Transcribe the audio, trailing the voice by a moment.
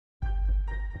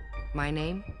My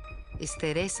name is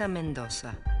Teresa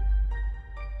Mendoza.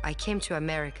 I came to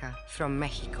America from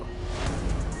Mexico.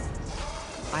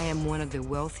 I am one of the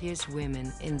wealthiest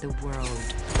women in the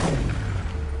world.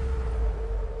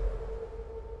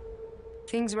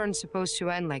 Things weren't supposed to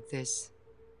end like this.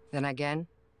 Then again,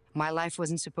 my life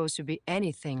wasn't supposed to be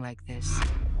anything like this.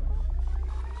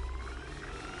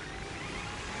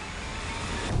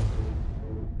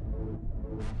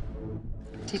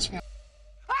 Teach me.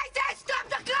 I said stop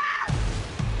the car! I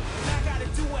gotta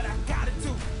do what I gotta do.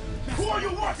 Who are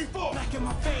you working for? Back in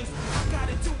my face. I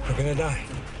gotta do what We're gonna die.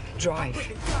 Drive.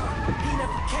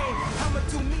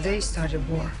 They started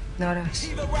war, not us.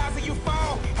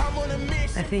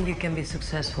 I think you can be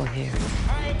successful here.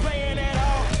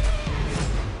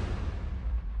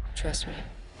 Trust me.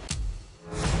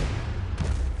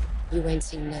 You ain't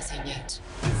seen nothing yet.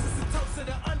 This is a toast to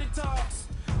the underdogs.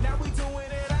 Now we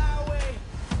doing it our way.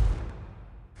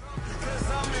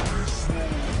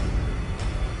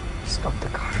 Stop the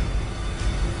car.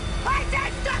 I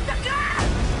said stop the car!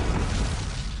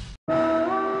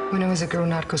 When I was a girl,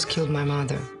 narcos killed my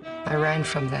mother. I ran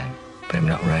from them, but I'm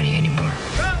not running anymore.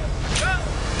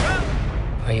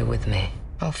 Are you with me?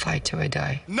 I'll fight till I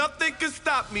die. Nothing can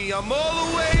stop me. I'm all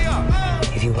the way up.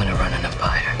 If you want to run an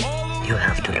empire, you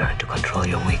have to learn to control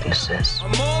your weaknesses.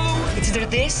 It's either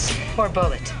this or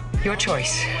bullet. Your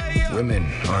choice. Women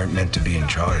aren't meant to be in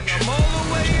charge.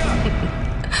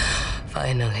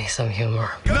 Finally, some humor.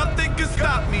 Nothing can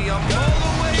stop me. I'm all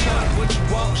the way up. What you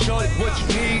want, shorty, what you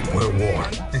need. We're at war.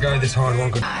 The guy this hard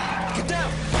won't go. Get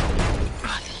down.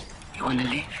 You want to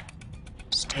leave?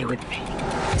 Stay with me.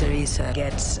 Teresa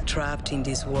gets trapped in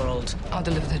this world. I'll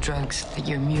deliver the drugs that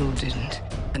your mule didn't.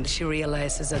 And she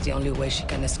realizes that the only way she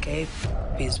can escape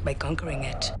is by conquering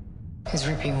it. He's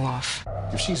ripping you off.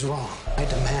 If she's wrong, I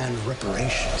demand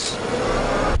reparations.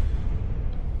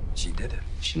 She did it.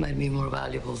 She might be more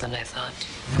valuable than I thought.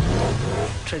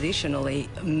 Traditionally,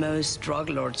 most drug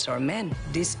lords are men.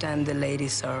 This time, the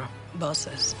ladies are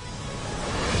bosses.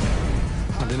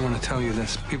 I didn't want to tell you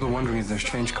this. People are wondering if there's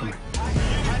change coming.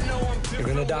 You're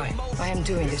gonna die. I am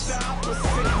doing this.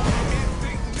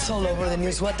 It's all over the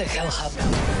news. What the hell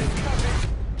happened?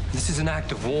 This is an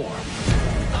act of war.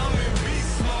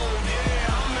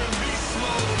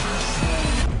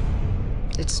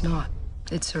 It's not.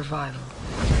 It's survival.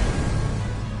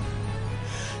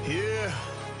 Yeah.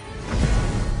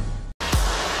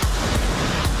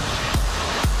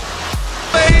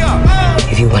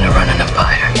 If you want to run an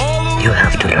empire, you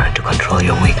have to learn to control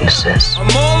your weaknesses.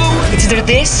 It's either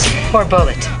this or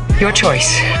bullet. Your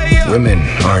choice. Women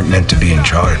aren't meant to be in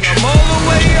charge.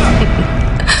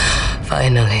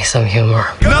 Finally, some humor.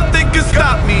 Nothing can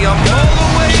stop me. I'm all the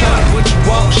way up. What you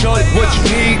want, shorty, what you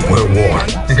need. We're at war.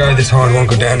 The guy this hard won't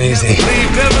go down easy.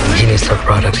 He needs the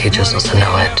product, he just doesn't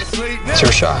know it. It's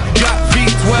her shot.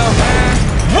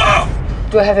 Whoa!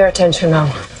 Do I have your attention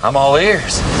now? I'm all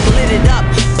ears. Lit it up,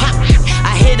 pop.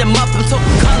 I hit him up, I'm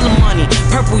talking color money.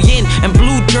 Purple yin and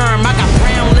blue germ, I got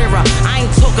brown lira. I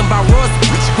ain't talking about Ross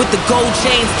with the gold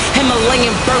chains,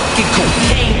 Himalayan Birkin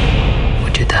cocaine.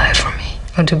 Would you die for me?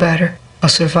 I'll do better. I'll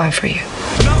survive for you.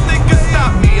 Nothing can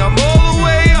stop me. I'm all the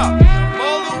way up. I'm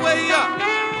all the way up.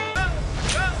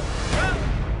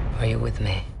 Are you with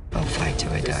me? I'll fight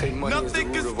till I die.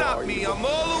 Nothing can stop me. I'm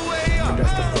all the way up.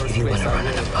 If you want to run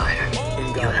an empire,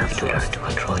 you have to learn to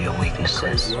control your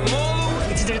weaknesses.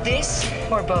 It's either this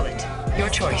or bullet. Your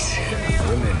choice.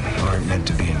 Women aren't meant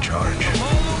to be in charge.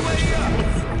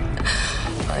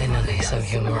 Finally, some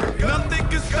humor. Nothing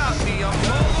can stop me. I'm all the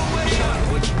way up.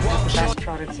 What you want, Best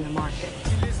products in the market.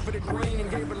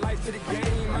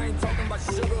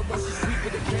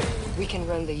 We can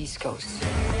run the East Coast.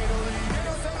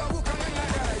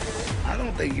 I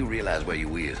don't think you realize where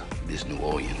you is, this New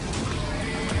Orleans.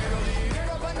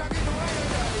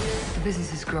 The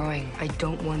business is growing. I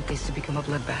don't want this to become a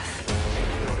bloodbath.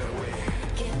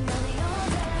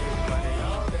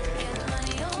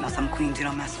 Know some queens you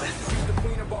don't mess with.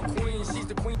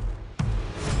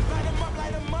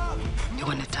 You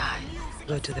want to die?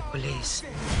 Go to the police. You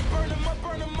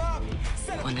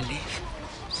want to leave?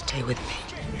 Stay with me.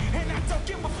 and I don't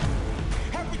give a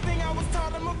everything I was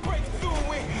taught, I'ma break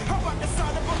through it. How about the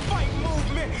side of a fight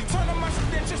movement? Turn on my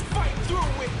shit and just fight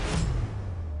through it.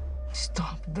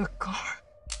 Stop the car.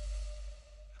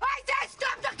 I said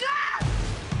stop the car!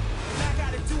 I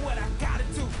gotta do what I gotta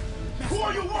do. Who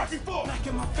are you working for? Back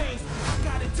in my face, I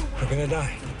gotta do what We're gonna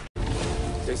die.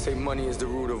 They say money is the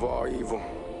root of all evil,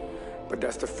 but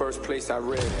that's the first place I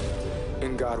read.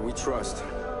 In God we trust.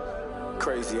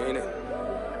 Crazy, ain't it?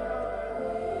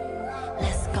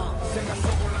 Let's go.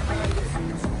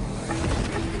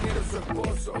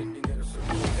 esposo.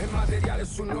 El material es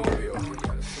su novio.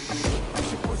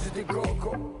 She pushes the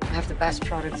coco. I have the best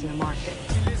products in the market.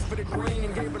 She lives for the green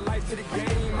and gave her life to the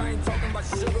game. I ain't talking about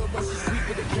sugar, but she's sweet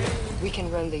with the cane. We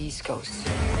can run the East Coast.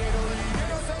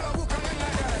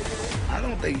 I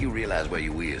don't think you realize where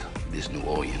you is, this New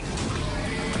Orleans.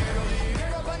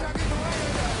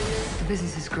 The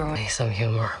business is growing. Some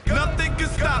humor. Nothing can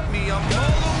stop me. I'm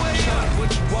all the way up.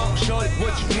 What you want, shorty,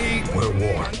 what you need. We're at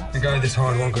war. The guy this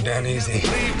hard won't go down easy.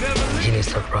 He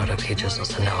needs the product, he just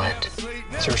doesn't know it.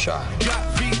 It's her shot. Got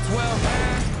B12.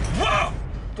 Whoa!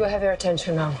 Do I have your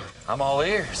attention now? I'm all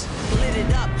ears. Lit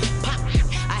it up, pop.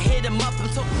 I hit him up, I'm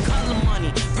talking color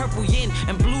money. Purple yin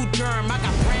and blue germ, I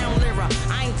got brown lira.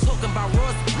 I ain't talking about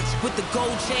Ross with the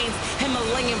gold chains,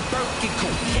 Himalayan Birkin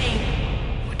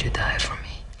cocaine. Would you die for me?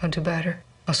 I'll do better.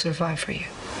 I'll survive for you.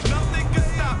 Nothing can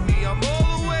stop me. I'm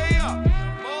all the way up.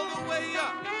 I'm all the way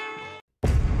up.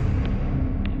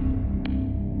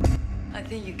 I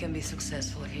think you can be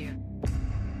successful here.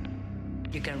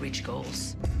 You can reach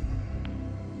goals.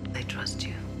 I trust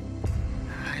you.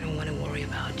 I don't want to worry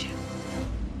about you.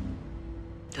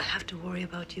 Do I have to worry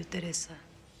about you, Teresa?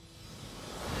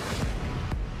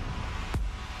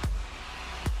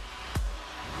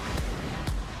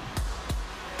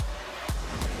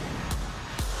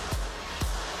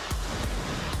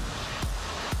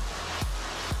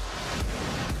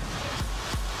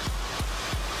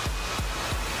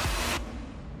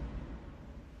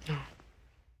 No.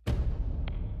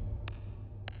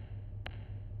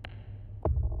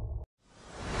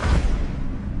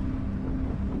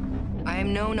 I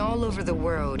am known all over the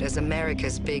world as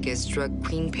America's biggest drug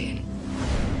queenpin.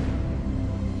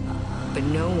 But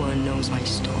no one knows my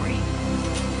story.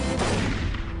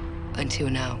 Until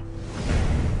now.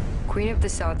 Queen of the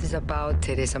South is about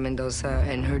Teresa Mendoza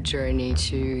and her journey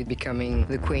to becoming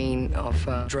the queen of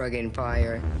a drug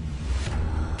empire.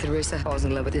 Teresa falls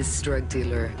in love with this drug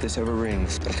dealer. If this ever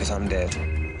rings, because I'm dead,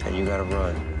 and you gotta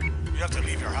run. You have to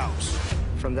leave your house.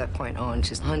 From that point on,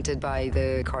 she's hunted by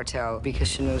the cartel because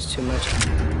she knows too much.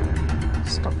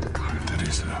 Stop the car.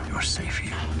 Teresa, you're safe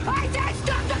here. I said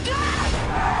stop the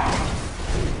car!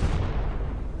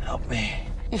 Help me.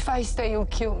 If I stay, you'll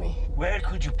kill me. Where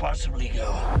could you possibly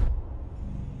go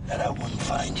that I wouldn't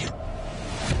find you?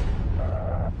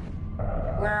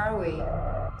 Where are we?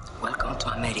 Welcome to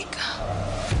America.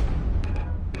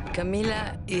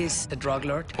 Camila is a drug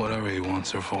lord. Whatever he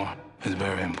wants her for is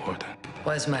very important.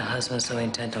 Why is my husband so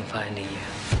intent on finding you?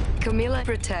 Camila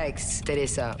protects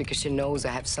Teresa because she knows I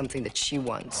have something that she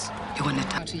wants. You want to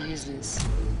talk to use this?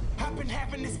 I've been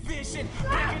having this vision,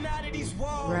 breaking out of these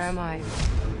walls, Where am I?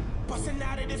 busting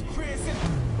out of this prison.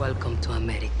 Welcome to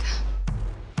America.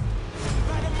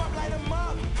 Light 'em up, light 'em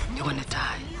up. You want to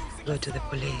die? Go to the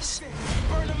police.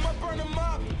 Burn 'em up, burn 'em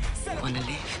up. Set up, Want to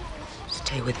leave?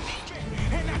 Stay with me.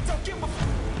 and I don't give a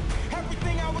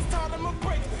everything I was taught, I'ma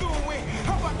break through it.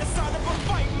 How about the sound of a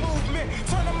fight movement?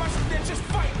 Turn on my shit and just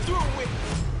fight through it.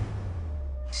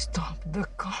 Stop the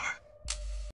car.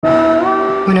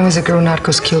 When I was a girl,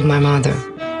 narcos killed my mother.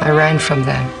 I ran from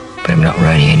them, but I'm not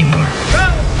running anymore.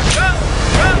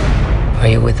 Are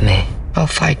you with me? I'll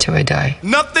fight till I die.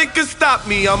 Nothing can stop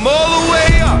me. I'm all the way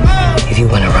up. If you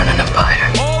want to run an empire,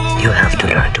 you have to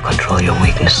learn to control your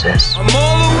weaknesses. I'm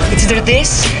all the way. It's either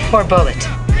this or bullet.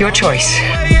 Your choice.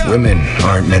 Women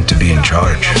aren't meant to be in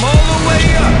charge. I'm all the way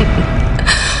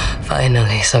up.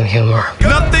 Finally, some humor.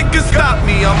 Nothing can stop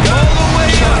me. I'm all the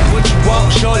way up. What you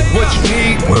want, shorty, what you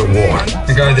need. We're at war.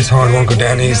 The guy this hard won't go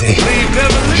down easy.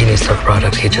 He needs the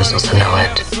product, he just doesn't know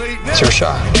it. It's her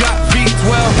shot. Got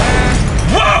B12.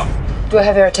 Whoa! Do I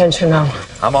have your attention now?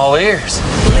 I'm all ears.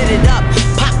 Lit it up,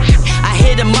 pop. I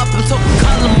hit him up, I'm talking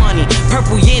color money.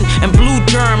 Purple yin and blue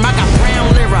germ, I got brown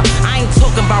lira. I ain't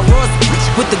talking about Ross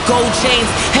with the gold chains,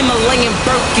 Himalayan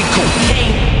Birkin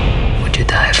cocaine. Would you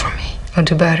die for me? I'll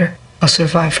do better. I'll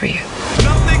survive for you.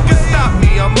 Nothing can stop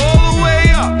me. I'm all the way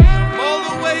up. I'm all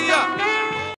the way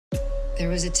up. There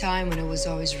was a time when I was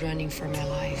always running for my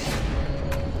life.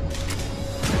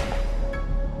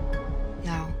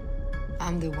 Now,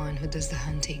 I'm the one who does the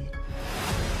hunting.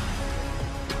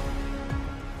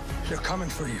 They're coming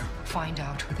for you. Find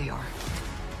out who they are.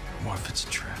 What if it's a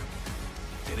trap?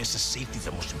 Teresa's safety is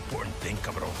the most important thing,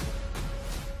 cabrón.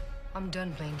 I'm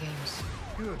done playing games.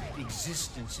 Your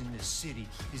existence in this city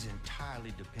is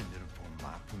entirely dependent upon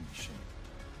my permission.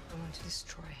 I want to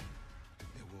destroy him.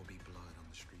 There will be blood on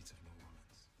the streets of New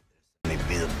Orleans.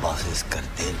 Maybe the boss is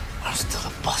cartel. I'm still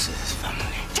the boss of this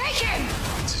family. Take him!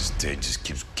 This day just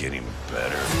keeps getting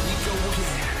better.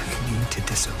 You need to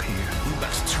disappear. We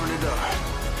about to turn it up.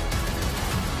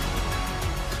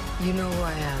 You know who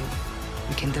I am.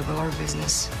 We can double our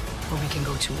business. or we can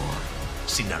go to war.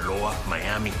 Sinaloa,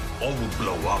 Miami, all will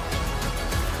blow up.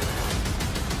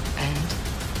 And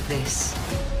this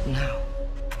now.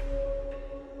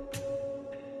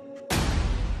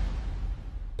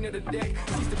 You're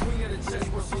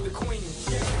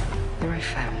my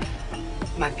family,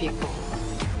 my people.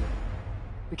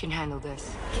 We can handle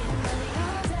this.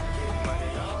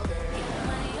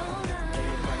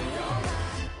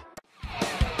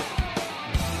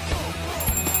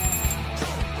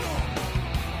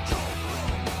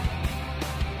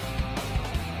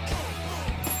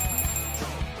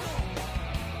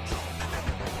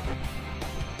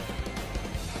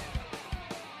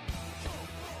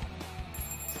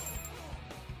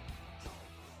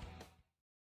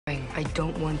 I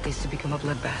don't want this to become a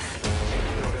bloodbath.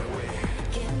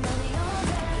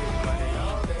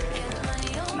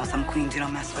 Now some queens you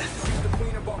don't mess with.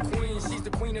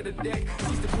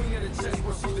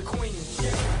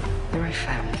 You're my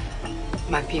family,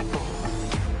 my people.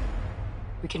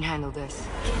 We can handle this.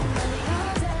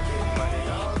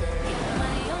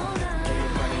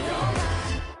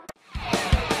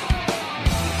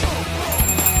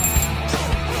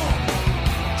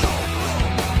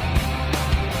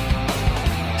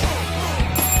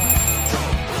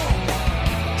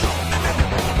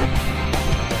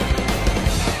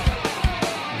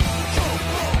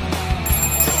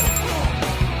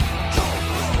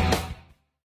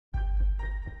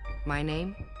 My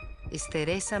name is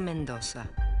Teresa Mendoza.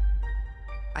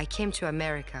 I came to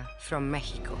America from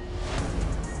Mexico.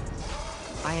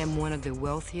 I am one of the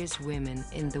wealthiest women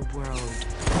in the world.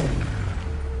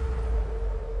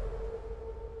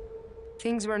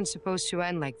 Things weren't supposed to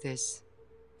end like this.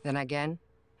 Then again,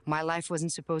 my life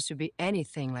wasn't supposed to be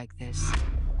anything like this.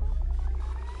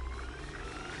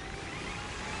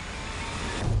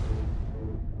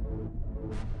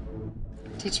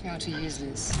 Teach me how to use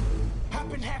this. I've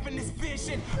been having this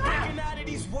vision, breaking out of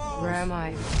these walls. Where am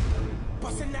I?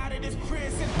 Busting out of this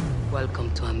prison.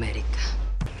 Welcome to America.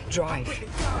 Drive. He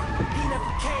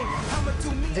never came. I'ma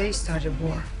do me. They started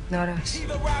war, not us.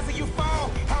 Either rise or you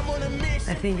fall. I'm on a mission.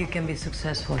 I think you can be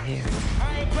successful here.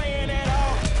 I ain't playing at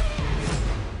all.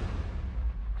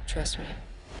 Trust me.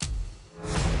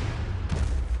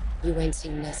 You ain't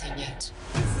seen nothing yet.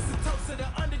 This is a toast to the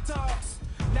underdogs.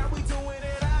 Now we doing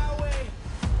it our way.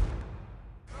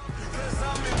 Because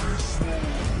I'm in this world.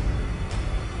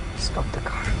 Stop the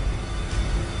car.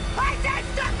 I said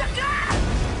stop the car!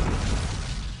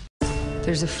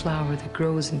 There's a flower that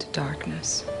grows into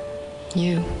darkness.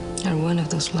 You are one of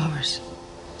those flowers.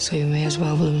 So you may as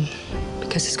well bloom,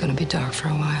 because it's gonna be dark for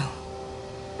a while.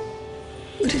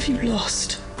 What have you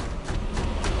lost?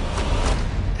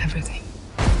 Everything.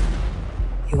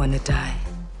 You wanna die?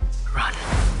 Run.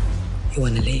 You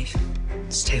wanna leave?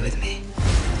 Stay with me.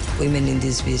 Women in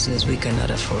this business, we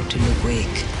cannot afford to look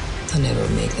weak. Don't ever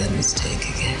make that mistake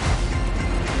again.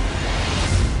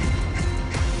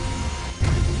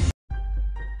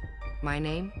 My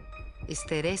name is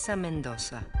Teresa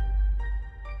Mendoza.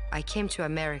 I came to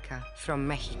America from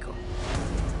Mexico.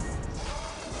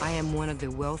 I am one of the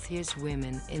wealthiest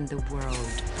women in the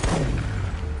world.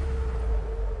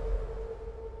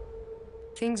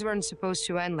 Things weren't supposed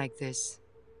to end like this.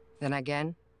 Then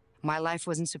again, my life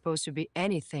wasn't supposed to be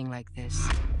anything like this.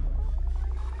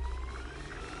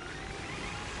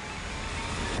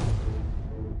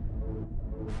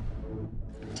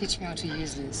 Teach me how to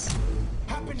use this.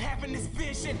 I've been having this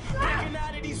vision, breaking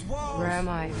out of these walls. Where am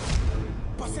I?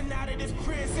 Busting out of this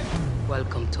prison.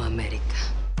 Welcome to America.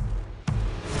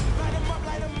 Light 'em up,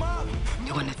 light 'em up.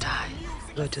 You wanna die?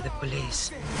 Go to the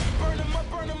police. Burn 'em up,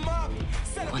 burn 'em up.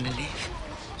 Set 'em Wanna leave?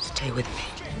 Stay with me.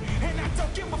 and I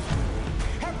don't give a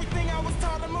everything I was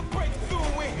taught, I'ma break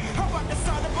through it. How about the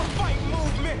sound of a fight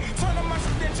movement? Turn on my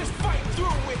shit and just fight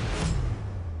through it.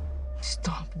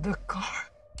 Stop the car.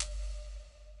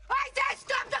 I said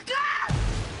stop the car!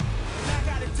 I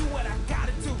gotta do what I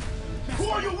gotta do. Who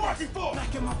are you working for?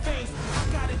 Back in my face, I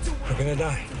gotta do what We're gonna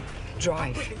die.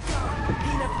 Drive. He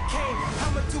never came.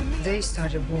 I'ma do me. They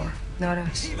started war, not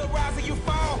us. Either rise or you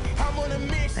fall. I'm on a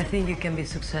mission. I think you can be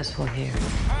successful here.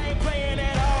 I ain't playing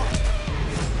at all.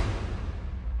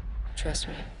 Trust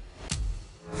me.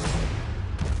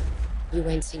 You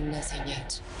ain't seen nothing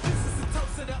yet. This is a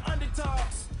toast to the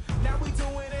underdogs. Now we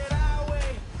doing it our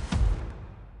way.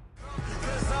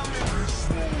 Because I'm in this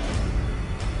world.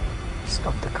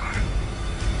 Stop the car.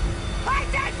 I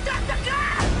said stop the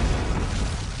car!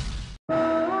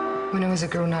 When I was a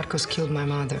girl, narcos killed my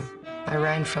mother. I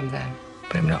ran from them,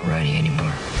 but I'm not running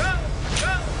anymore.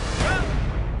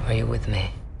 Are you with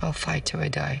me? I'll fight till I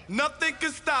die. Nothing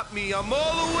can stop me. I'm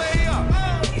all the way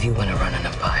up. If you want to run an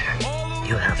empire,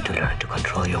 You have to learn to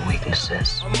control your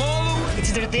weaknesses.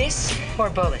 It's either this or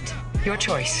bullet. Your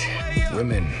choice.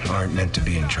 Women aren't meant to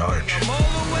be in charge.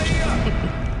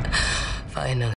 Finally.